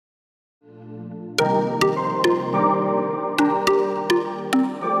Hi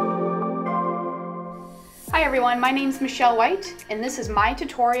everyone, my name is Michelle White, and this is my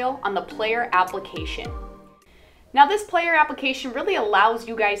tutorial on the player application. Now this player application really allows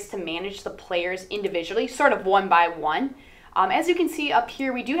you guys to manage the players individually, sort of one by one. As you can see up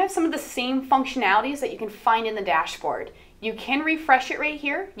here, we do have some of the same functionalities that you can find in the dashboard. You can refresh it right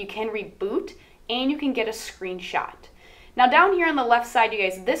here, you can reboot, and you can get a screenshot. Now down here on the left side, you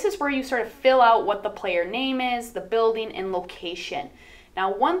guys, this is where you sort of fill out what the player name is, the building, and location.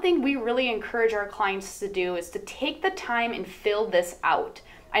 Now one thing we really encourage our clients to do is to take the time and fill this out.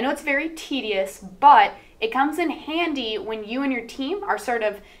 I know it's very tedious, but it comes in handy when you and your team are sort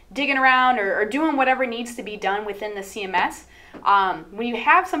of digging around or doing whatever needs to be done within the CMS. When you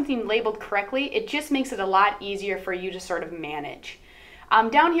have something labeled correctly, it just makes it a lot easier for you to sort of manage.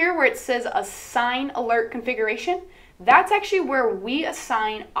 Down here where it says assign alert configuration, that's actually where we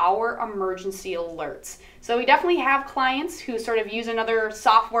assign our emergency alerts. So we definitely have clients who sort of use another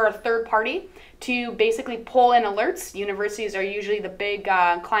software or third party to basically pull in alerts. Universities are usually the big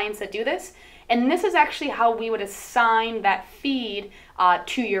clients that do this. And this is actually how we would assign that feed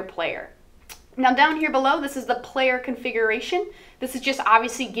to your player. Now down here below, this is the player configuration. This is just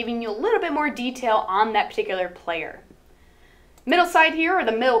obviously giving you a little bit more detail on that particular player. Middle side here, or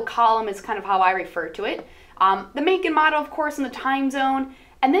the middle column, is kind of how I refer to it. The make and model, of course, and the time zone.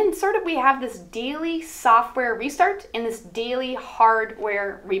 And then sort of we have this daily software restart and this daily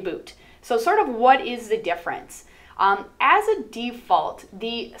hardware reboot. So sort of what is the difference? As a default,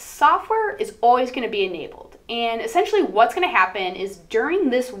 the software is always going to be enabled. And essentially what's going to happen is during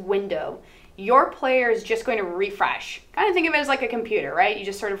this window, your player is just going to refresh. Kind of think of it as like a computer, right? You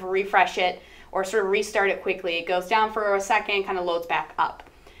just sort of refresh it or sort of restart it quickly. It goes down for a second, kind of loads back up.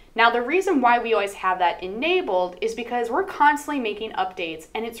 Now the reason why we always have that enabled is because we're constantly making updates,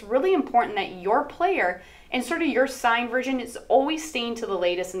 and it's really important that your player and sort of your signed version is always staying to the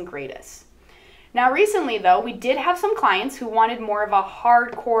latest and greatest. Now recently though, we did have some clients who wanted more of a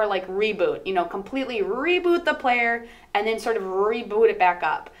hardcore like reboot, completely reboot the player and then sort of reboot it back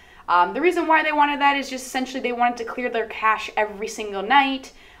up. The reason why they wanted that is just essentially they wanted to clear their cache every single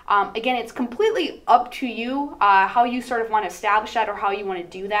night. Again, it's completely up to you how you sort of want to establish that or how you want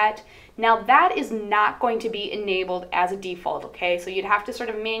to do that. Now that is not going to be enabled as a default, okay? So you'd have to sort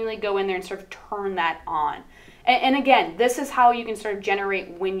of manually go in there and sort of turn that on. And again, this is how you can sort of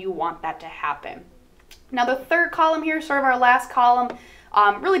generate when you want that to happen. Now the third column here, sort of our last column,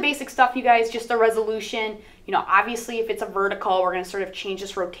 really basic stuff, you guys, just the resolution. Obviously if it's a vertical, we're going to sort of change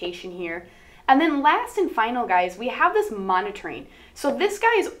this rotation here. And then last and final, guys, we have this monitoring. So this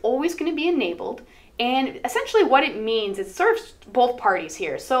guy is always going to be enabled. And essentially what it means, it serves both parties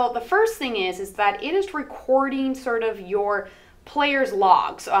here. So the first thing is that it is recording sort of your player's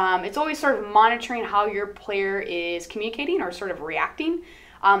logs. It's always sort of monitoring how your player is communicating or sort of reacting.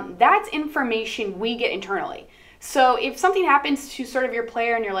 That's information we get internally. So if something happens to sort of your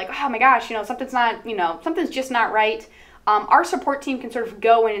player and you're like, oh my gosh, something's just not right, our support team can sort of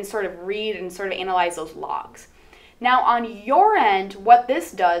go in and sort of read and sort of analyze those logs. Now on your end, what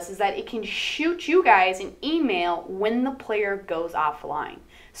this does is that it can shoot you guys an email when the player goes offline.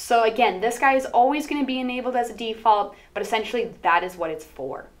 So again, this guy is always going to be enabled as a default, but essentially that is what it's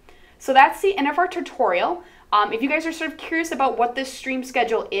for. So that's the end of our tutorial. If you guys are sort of curious about what this stream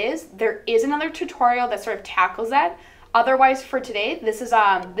schedule is, there is another tutorial that sort of tackles that. Otherwise for today, this is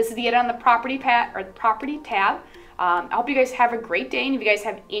the end on the property tab. I hope you guys have a great day, and if you guys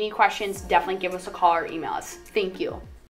have any questions, definitely give us a call or email us. Thank you.